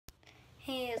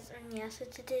Hey, it's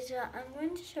Alyssa. Today I'm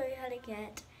going to show you how to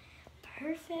get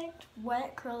perfect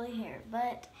wet curly hair,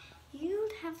 but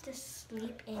you'd have to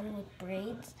sleep in with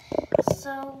braids.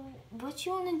 So what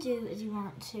you want to do is you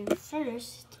want to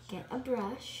first get a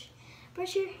brush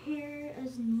your hair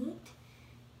as neat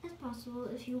as possible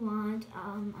if you want.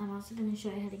 I'm also going to show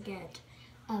you how to get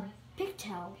a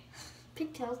pigtails.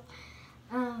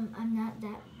 I'm not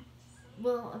that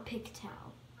well, a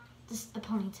pigtail, just a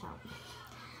ponytail.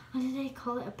 What did they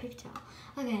call it? A pigtail.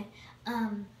 Okay. I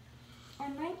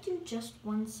might do just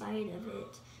one side of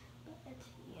it. But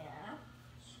yeah.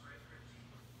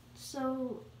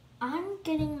 So I'm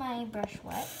getting my brush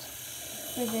wet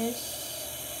for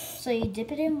this. So you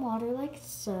dip it in water like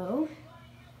so.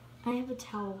 I have a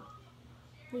towel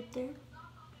right there.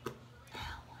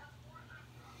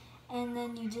 And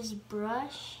then you just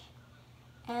brush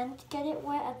and get it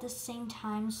wet at the same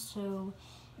time. So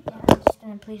yeah, I'm just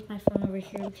gonna place my phone over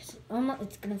here because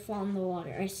it's gonna fall in the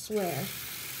water, I swear.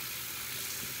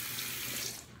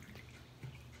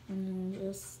 And then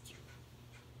just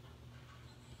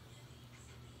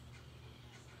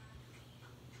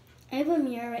I have a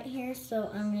mirror right here, so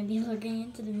I'm gonna be looking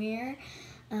into the mirror.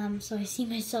 So I see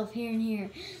myself here and here.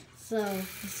 So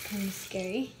it's kind of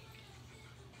scary.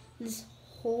 This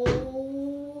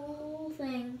whole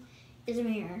thing is a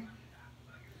mirror.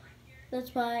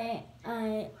 That's why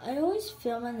I always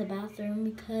film in the bathroom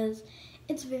because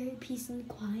it's very peace and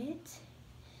quiet.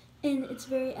 And it's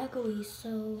very echoey,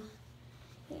 so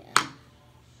yeah.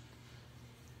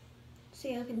 So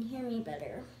y'all can hear me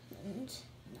better and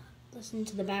not listen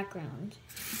to the background.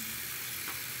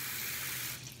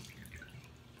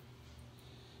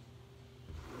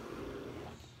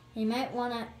 You might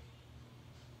wanna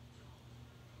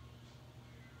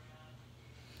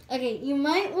you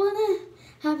might wanna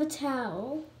have a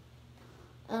towel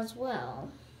as well,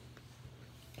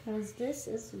 because this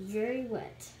is very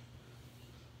wet.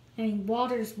 I mean,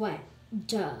 water's wet,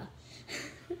 duh.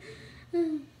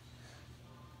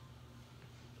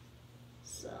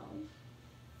 So,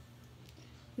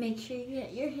 make sure you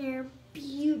get your hair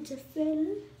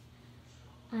beautiful.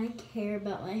 I care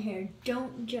about my hair,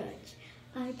 don't judge.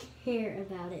 I care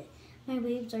about it. My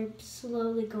waves are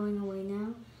slowly going away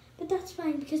now. But that's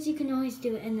fine because you can always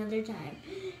do it another time.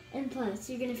 And plus,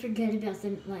 you're going to forget about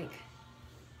them,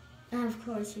 of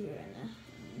course you're going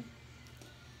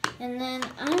to. And then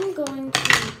I'm going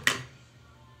to,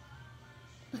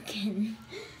 again,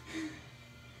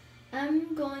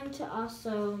 I'm going to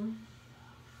also,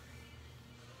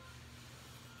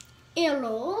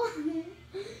 hello.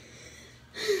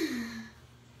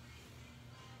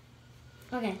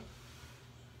 Okay.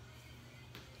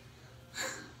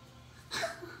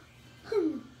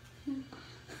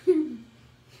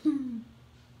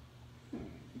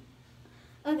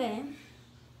 Okay.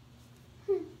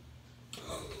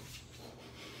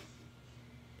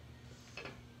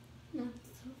 Not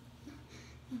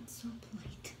so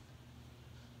polite.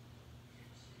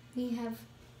 We have,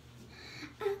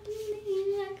 I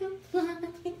believe I can fly.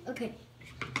 Okay.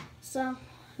 So,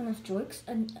 enough jokes.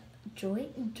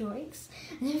 Jokes?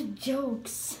 Enough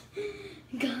jokes.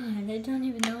 God, I don't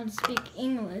even know how to speak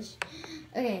English.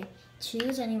 Okay.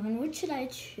 Choose anyone. What should I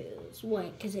choose?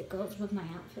 White, because it goes with my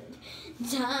outfit.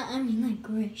 Duh, I mean like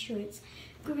gray shorts.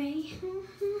 Gray.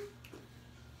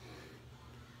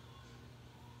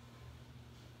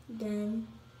 Then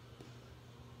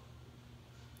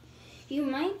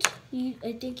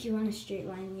I think you want a straight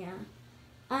line, yeah.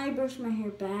 I brush my hair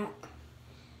back.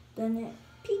 Then it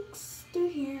peeks through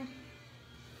here.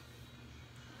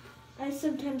 I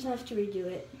sometimes have to redo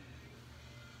it.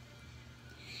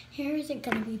 Hair isn't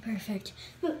gonna be perfect,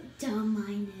 but dumb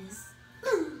mine is.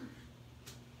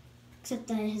 Except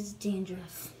that it has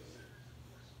dandruff.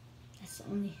 That's the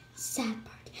only sad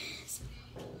part.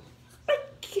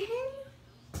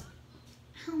 Again?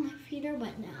 How my feet are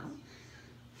wet now.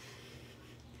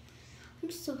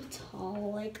 I'm so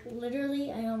tall,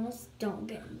 literally I almost don't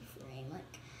get in the frame.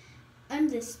 I'm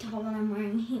this tall when I'm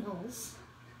wearing heels.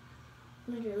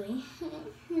 Literally.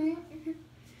 And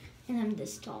I'm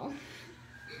this tall.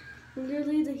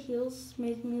 Literally, the heels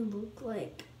make me look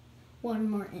like 1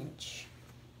 more inch.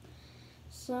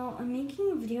 So, I'm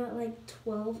making a video at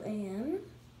 12 a.m.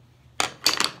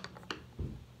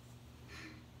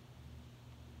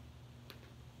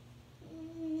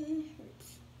 It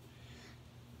hurts.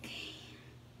 Okay.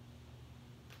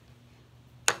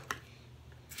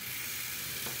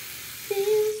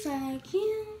 Feels like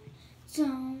you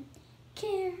don't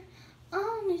care.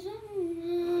 Only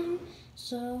someone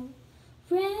so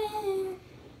rare.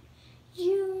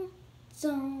 You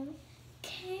don't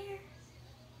care.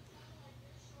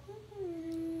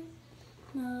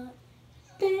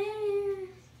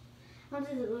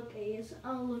 does it look, Ace?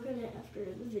 I'll look at it after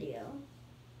the video.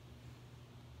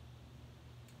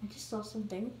 I just saw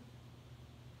something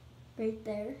right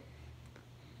there.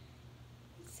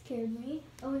 It scared me.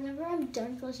 Oh, whenever I'm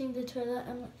done flushing the toilet,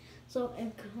 so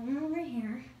I come over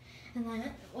here, and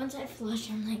then once I flush,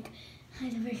 I'm like,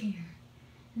 hide over here.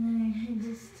 And then I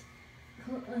just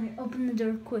open the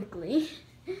door quickly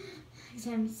because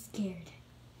I'm scared.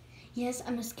 Yes,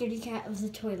 I'm a scaredy cat of the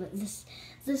toilet. That's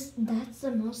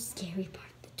the most scary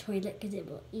part, the toilet, because it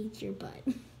will eat your butt.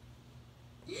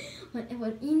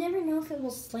 You never know if it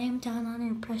will slam down on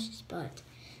your precious butt.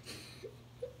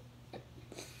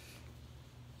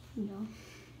 No.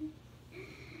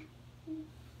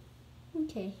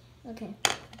 Okay.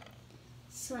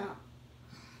 So,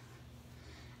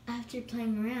 after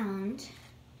playing around,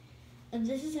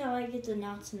 this is how I get the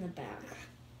knots in the back.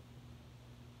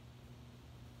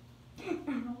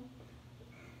 Ow.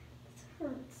 This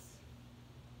hurts.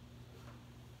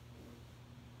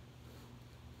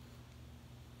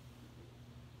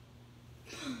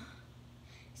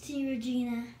 See,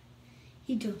 Regina,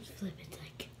 you don't flip it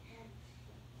like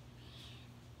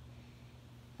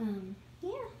me.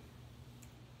 Yeah.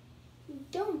 You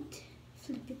don't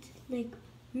flip it like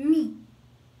me.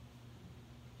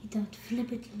 You don't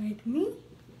flip it like me.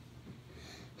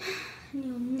 And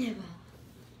you'll never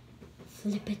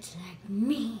flip it like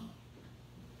me.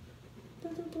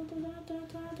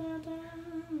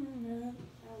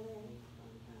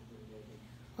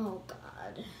 Oh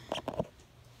God.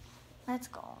 Let's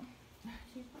go. Can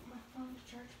you put my phone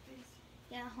to charge, please?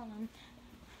 Yeah, hold on.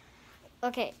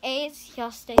 Okay, A's,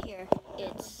 y'all stay here.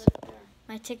 It's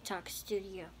my TikTok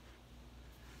studio.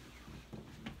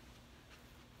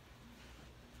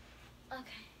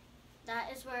 Okay,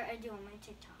 that is where I do all my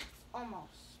TikToks.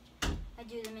 Almost. I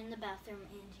do them in the bathroom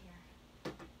and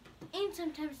here. And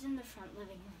sometimes in the front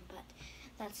living room, but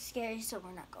that's scary, so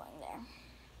we're not going there.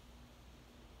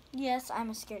 Yes, I'm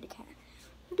a scaredy cat.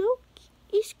 Look,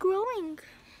 it's growing.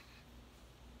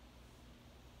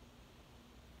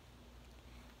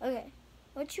 Okay,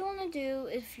 what you want to do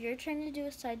if you're trying to do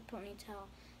a side ponytail,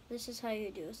 this is how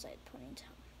you do a side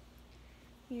ponytail.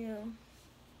 You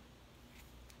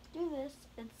do this,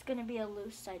 it's going to be a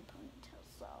loose side ponytail,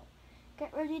 so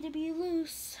get ready to be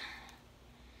loose.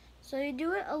 So you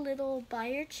do it a little by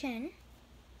your chin,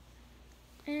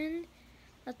 and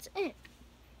that's it.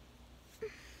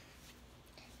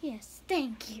 Yes,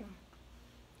 thank you.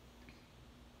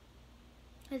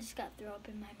 I just got throw up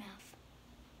in my mouth.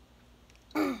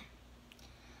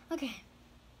 Okay,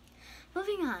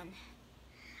 moving on.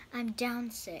 I'm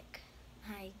down sick.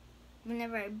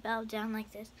 Whenever I bow down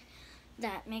like this,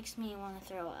 that makes me want to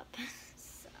throw up.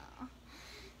 So,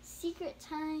 secret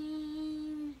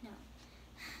time. No,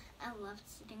 I love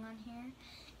sitting on here.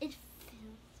 It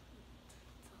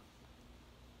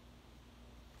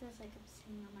feels like I'm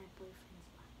sitting on my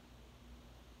boyfriend's lap.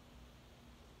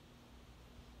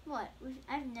 What?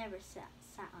 I've never sat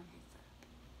on his lap.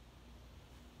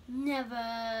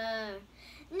 Never.